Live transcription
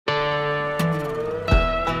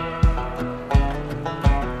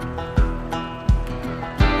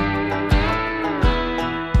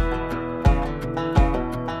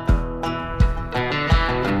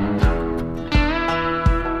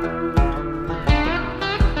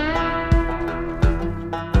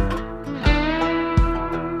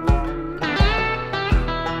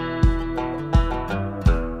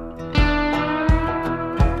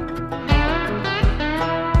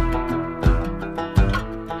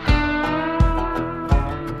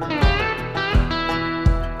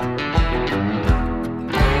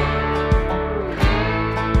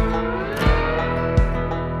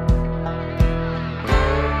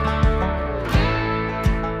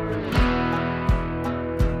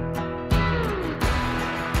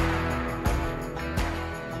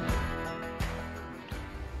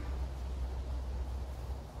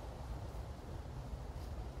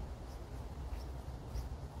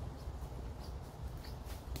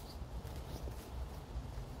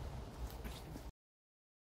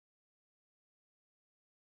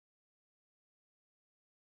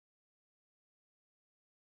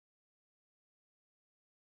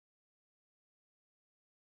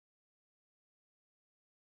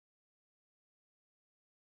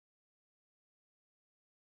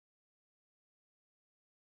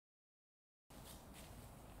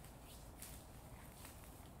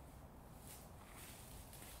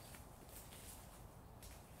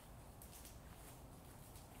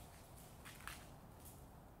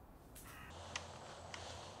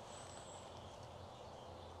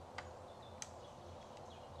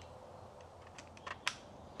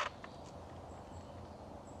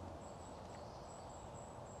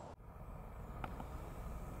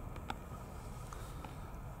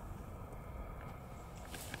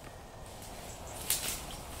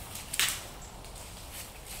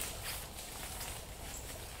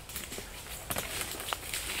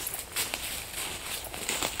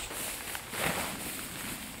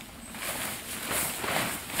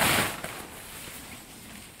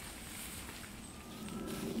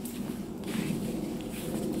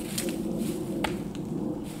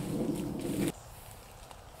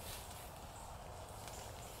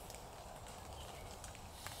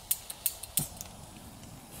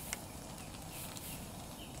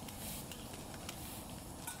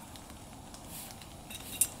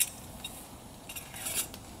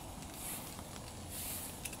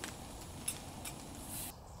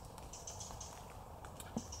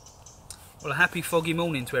Well, a happy foggy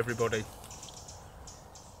morning to everybody.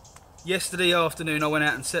 Yesterday afternoon I went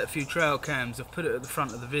out and set a few trail cams. I've put it at the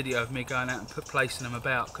front of the video of me going out and placing them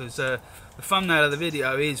about, because the thumbnail of the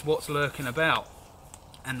video is what's lurking about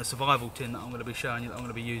and the survival tin that I'm going to be showing you, that I'm going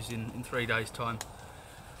to be using in 3 days time.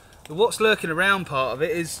 The what's lurking around part of it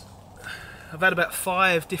is I've had about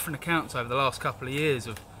 5 different accounts over the last couple of years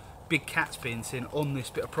of big cats being seen on this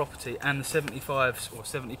bit of property and the 75 or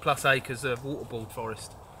 70 plus acres of waterboard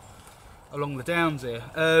forest along the downs here.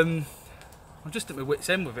 I'm just at my wit's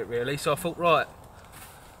end with it really, so I thought, right,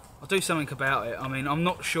 I'll do something about it. I mean, I'm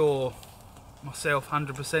not sure myself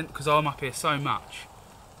 100% because I'm up here so much.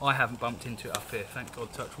 I haven't bumped into it up here, thank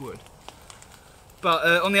God, touch wood.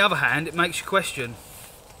 But on the other hand, it makes you question,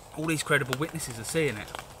 all these credible witnesses are seeing it.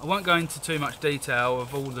 I won't go into too much detail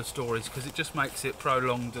of all the stories because it just makes it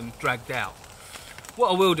prolonged and dragged out. What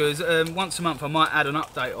I will do is once a month I might add an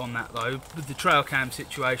update on that though, with the trail cam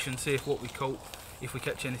situation, see if what we caught, if we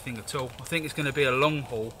catch anything at all. I think it's going to be a long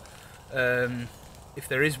haul. If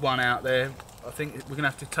there is one out there, I think we're going to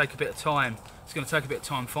have to take a bit of time. It's going to take a bit of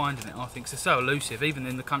time finding it, I think. They're so elusive, even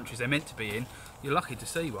in the countries they're meant to be in, you're lucky to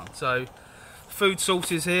see one. So, food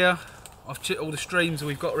sources here. I've checked all the streams that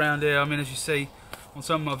we've got around here. I mean, as you see on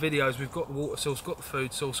some of my videos, we've got the water source, got the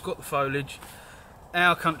food source, got the foliage.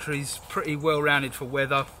 Our country's pretty well rounded for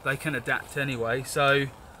weather. They can adapt anyway, so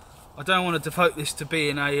I don't want to devote this to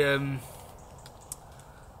being a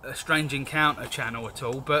strange encounter channel at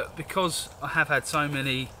all, but because I have had so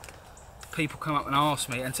many people come up and ask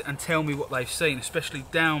me and tell me what they've seen, especially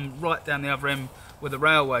right down the other end where the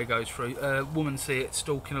railway goes through. A woman see it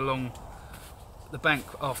stalking along the bank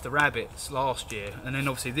after rabbits last year, and then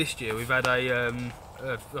obviously this year we've had a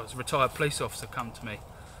retired police officer come to me.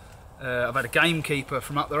 I've had a gamekeeper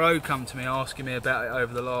from up the road come to me asking me about it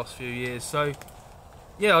over the last few years. So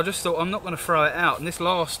yeah, I just thought I'm not going to throw it out, and this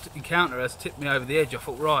last encounter has tipped me over the edge. I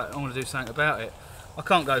thought, right, I want to do something about it. I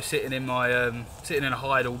can't go sitting in my sitting in a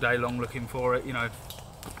hide all day long looking for it, you know,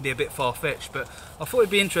 it'd be a bit far-fetched, but I thought it'd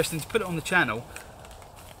be interesting to put it on the channel.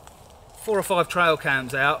 4 or 5 trail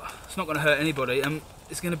cams out, it's not going to hurt anybody, and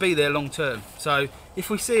it's going to be there long term. So if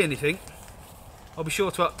we see anything, I'll be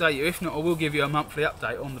sure to update you. If not, I will give you a monthly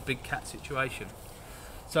update on the big cat situation.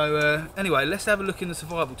 So anyway, let's have a look in the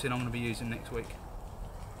survival tin I'm going to be using next week.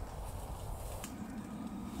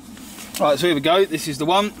 Right, so here we go, this is the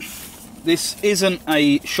one. This isn't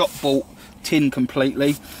a shop bought tin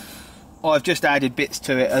completely. I've just added bits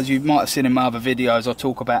to it. As you might have seen in my other videos, I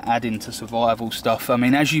talk about adding to survival stuff. I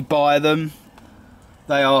mean, as you buy them,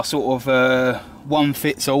 they are sort of one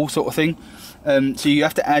fits all sort of thing. So you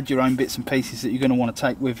have to add your own bits and pieces that you're going to want to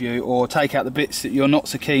take with you, or take out the bits that you're not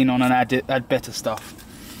so keen on and add better stuff.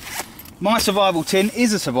 My survival tin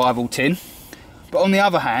is a survival tin, but on the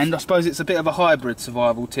other hand, I suppose it's a bit of a hybrid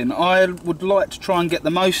survival tin. I would like to try and get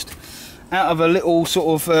the most out of a little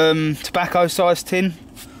sort of tobacco sized tin.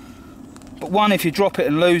 But one, if you drop it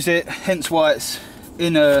and lose it, hence why it's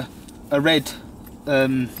in a red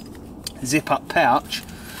zip up pouch,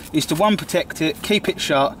 is to one, protect it, keep it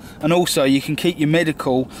shut, and also you can keep your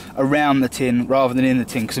medical around the tin rather than in the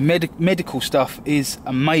tin, because medical stuff is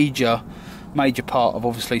a major part of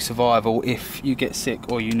obviously survival if you get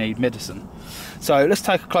sick or you need medicine. So let's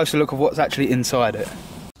take a closer look at what's actually inside it.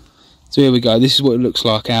 So here we go, this is what it looks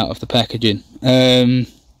like out of the packaging.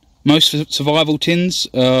 Most survival tins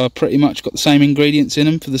pretty much got the same ingredients in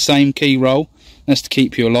them for the same key role. That's to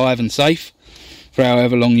keep you alive and safe for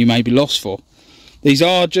however long you may be lost for. These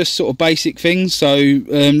are just sort of basic things, so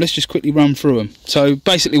let's just quickly run through them. So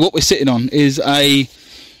basically what we're sitting on is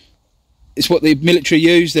it's what the military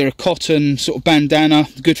use. They're a cotton sort of bandana,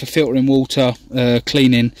 good for filtering water,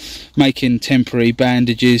 cleaning, making temporary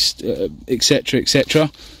bandages, etc,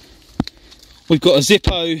 etc. We've got a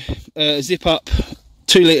Zippo zip up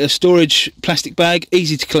 2 litre storage plastic bag,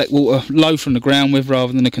 easy to collect water low from the ground with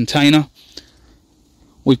rather than a container.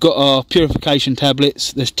 We've got our purification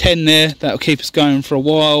tablets. There's 10 there, that'll keep us going for a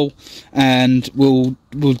while and will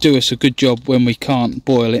do us a good job when we can't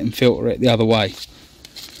boil it and filter it the other way.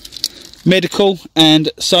 Medical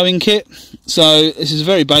and sewing kit. So this is a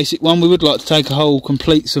very basic one. We would like to take a whole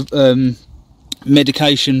complete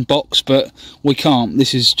medication box, but we can't.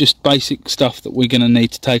 This is just basic stuff that we're going to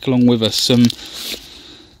need to take along with us.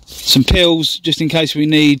 Some pills just in case we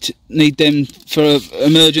need them for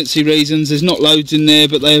emergency reasons. There's not loads in there,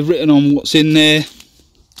 but they're written on what's in there.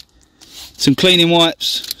 Some cleaning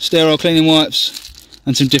wipes, sterile cleaning wipes,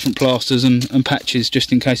 and some different plasters and patches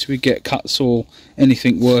just in case we get cuts or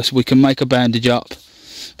anything worse. We can make a bandage up,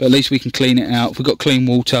 but at least we can clean it out. We've got clean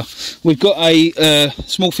water. We've got a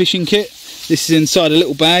small fishing kit. This is inside a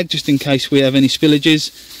little bag just in case we have any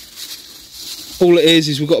spillages. All it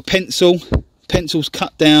is we've got a pencil. Pencil's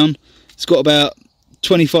cut down. It's got about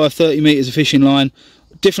 25-30 metres of fishing line.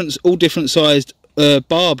 All different sized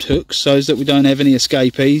barbed hooks, so that we don't have any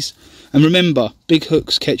escapees. And remember, big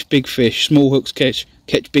hooks catch big fish, small hooks catch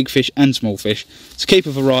big fish and small fish. So keep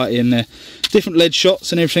a variety in there. Different lead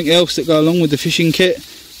shots and everything else that go along with the fishing kit.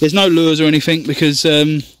 There's no lures or anything because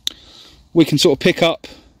we can sort of pick up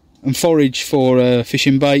and forage for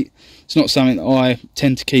fishing bait. It's not something that I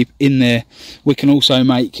tend to keep in there. We can also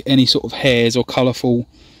make any sort of hairs or colourful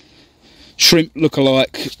shrimp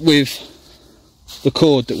look-alike with the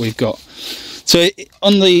cord that we've got. So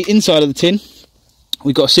on the inside of the tin,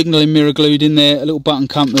 we've got a signalling mirror glued in there, a little button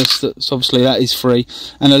compass, that's obviously that is free,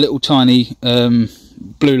 and a little tiny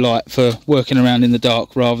blue light for working around in the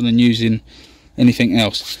dark rather than using anything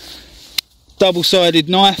else. Double-sided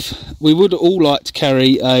knife. We would all like to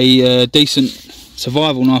carry a decent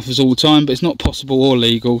survival knife all the time, but it's not possible or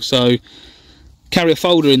legal, so carry a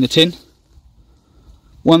folder in the tin.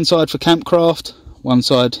 One side for campcraft, one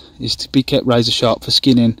side is to be kept razor sharp for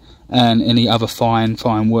skinning and any other fine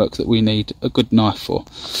work that we need a good knife for.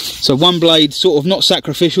 So one blade, sort of not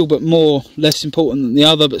sacrificial, but less important than the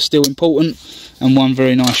other, but still important, and one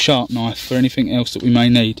very nice sharp knife for anything else that we may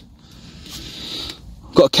need.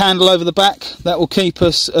 Got a candle over the back that will keep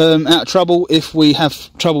us out of trouble if we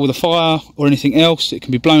have trouble with a fire or anything else. It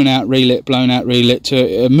can be blown out, relit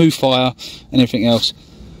to move fire and everything else.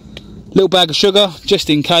 Little bag of sugar just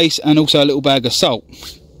in case, and also a little bag of salt.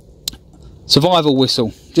 Survival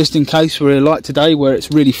whistle just in case we're like today where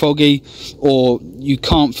it's really foggy or you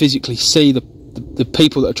can't physically see the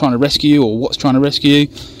people that are trying to rescue you or what's trying to rescue you.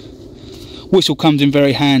 Whistle comes in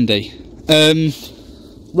very handy.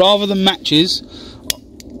 Rather than matches,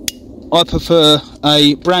 I prefer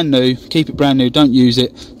a brand new, keep it brand new, don't use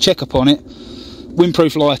it, check up on it.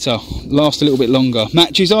 Windproof lighter, last a little bit longer.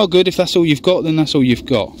 Matches are good. If that's all you've got, then that's all you've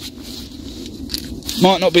got.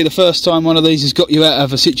 Might not be the first time one of these has got you out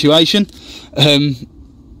of a situation.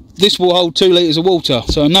 This will hold 2 litres of water,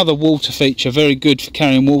 so another water feature, very good for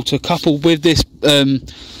carrying water, coupled with this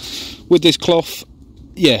cloth.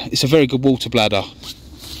 Yeah, it's a very good water bladder.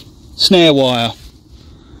 Snare wire,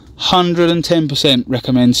 110%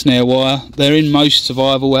 recommend snare wire. They're in most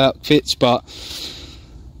survival outfits, but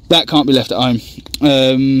that can't be left at home.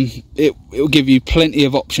 It will give you plenty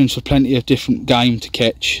of options for plenty of different game to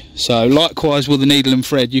catch. So likewise with the needle and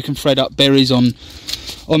thread, you can thread up berries on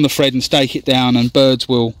the thread and stake it down, and birds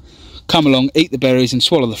will come along, eat the berries and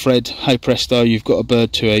swallow the thread. Hey presto, you've got a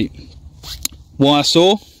bird to eat. Wire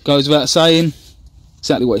saw, goes without saying,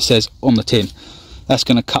 exactly what it says on the tin. That's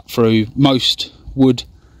going to cut through most wood,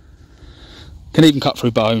 can even cut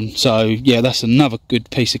through bone. So yeah, that's another good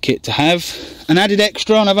piece of kit to have. An added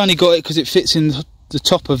extra, and I've only got it because it fits in the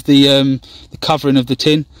top of the covering of the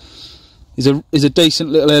tin, is a decent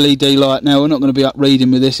little LED light. Now we're not going to be up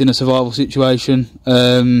reading with this in a survival situation.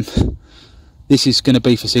 This is going to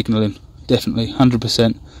be for signalling, definitely,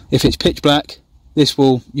 100%. If it's pitch black,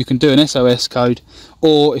 you can do an SOS code,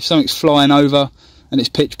 or if something's flying over and it's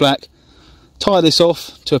pitch black, tie this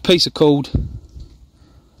off to a piece of cord,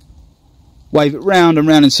 wave it round and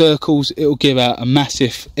round in circles, it will give out a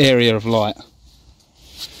massive area of light.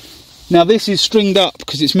 Now this is stringed up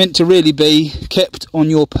because it's meant to really be kept on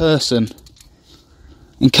your person.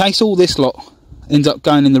 In case all this lot ends up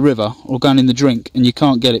going in the river or going in the drink and you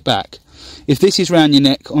can't get it back, if this is round your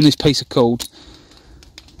neck on this piece of cord,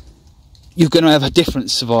 you're going to have a different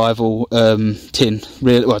survival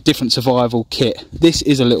different survival kit. This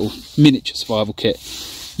is a little miniature survival kit.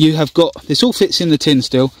 You have got, this all fits in the tin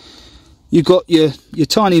still. You've got your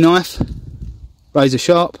tiny knife, razor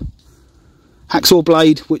sharp, hacksaw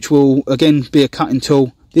blade, which will again be a cutting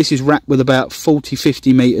tool. This is wrapped with about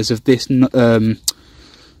 40-50 metres of this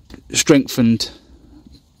strengthened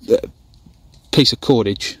piece of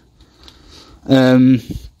cordage. And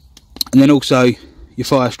then also your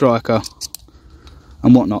fire striker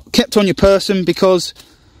and whatnot. Kept on your person because,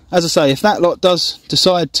 as I say, if that lot does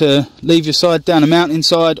decide to leave your side down a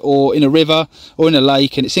mountainside or in a river or in a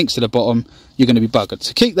lake and it sinks to the bottom, you're going to be buggered.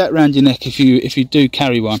 So keep that round your neck if you do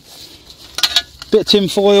carry one. Bit of tin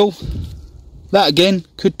foil. That again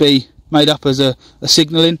could be made up as a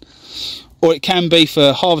signalling, or it can be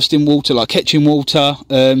for harvesting water, like catching water,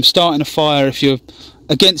 starting a fire if you're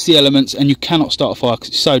against the elements and you cannot start a fire because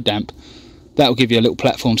it's so damp. That will give you a little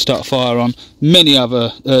platform to start a fire on. Many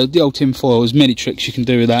other, the old tin foil, there's many tricks you can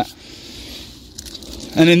do with that.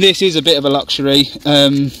 And then this is a bit of a luxury.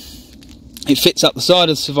 It fits up the side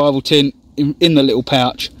of the survival tin in the little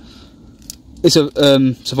pouch. it's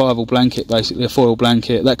a survival blanket, basically a foil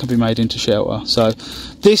blanket that can be made into shelter. So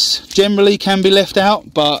this generally can be left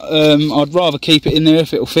out, but I'd rather keep it in there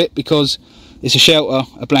if it'll fit, because it's a shelter,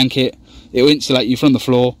 a blanket. It'll insulate you from the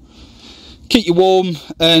floor, keep you warm,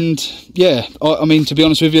 and yeah, I mean, to be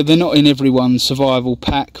honest with you, they're not in everyone's survival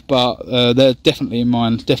pack, but they're definitely in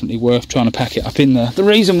mine. Definitely worth trying to pack it up in there. The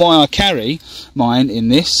reason why I carry mine in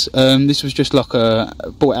this, this was just like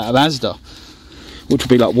bought out of Asda, which would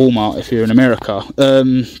be like Walmart if you're in America.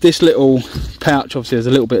 This little pouch, obviously there's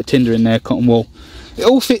a little bit of tinder in there, cotton wool. It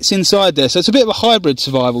all fits inside there, so it's a bit of a hybrid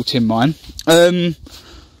survival tin mine.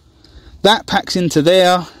 That packs into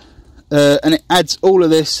there, and it adds all of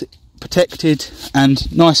this protected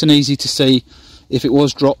and nice and easy to see if it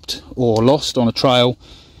was dropped or lost on a trail.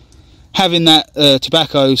 Having that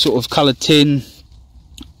tobacco sort of coloured tin,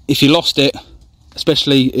 if you lost it,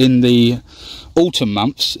 especially in the autumn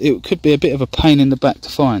months, it could be a bit of a pain in the back to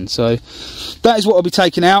find. So that is what I'll be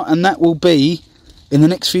taking out, and that will be in the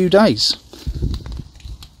next few days.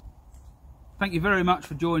 Thank you very much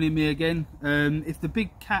for joining me again. If the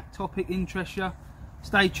big cat topic interests you,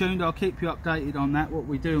 stay tuned. I'll keep you updated on that, what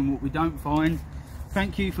we do and what we don't find.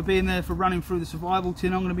 Thank you for being there, for running through the survival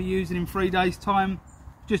tin I'm going to be using in 3 days time.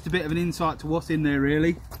 Just a bit of an insight to what's in there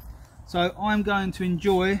really. So I'm going to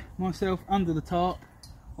enjoy myself under the tarp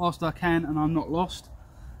whilst I can and I'm not lost,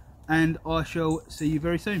 and I shall see you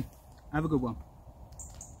very soon. Have a good one.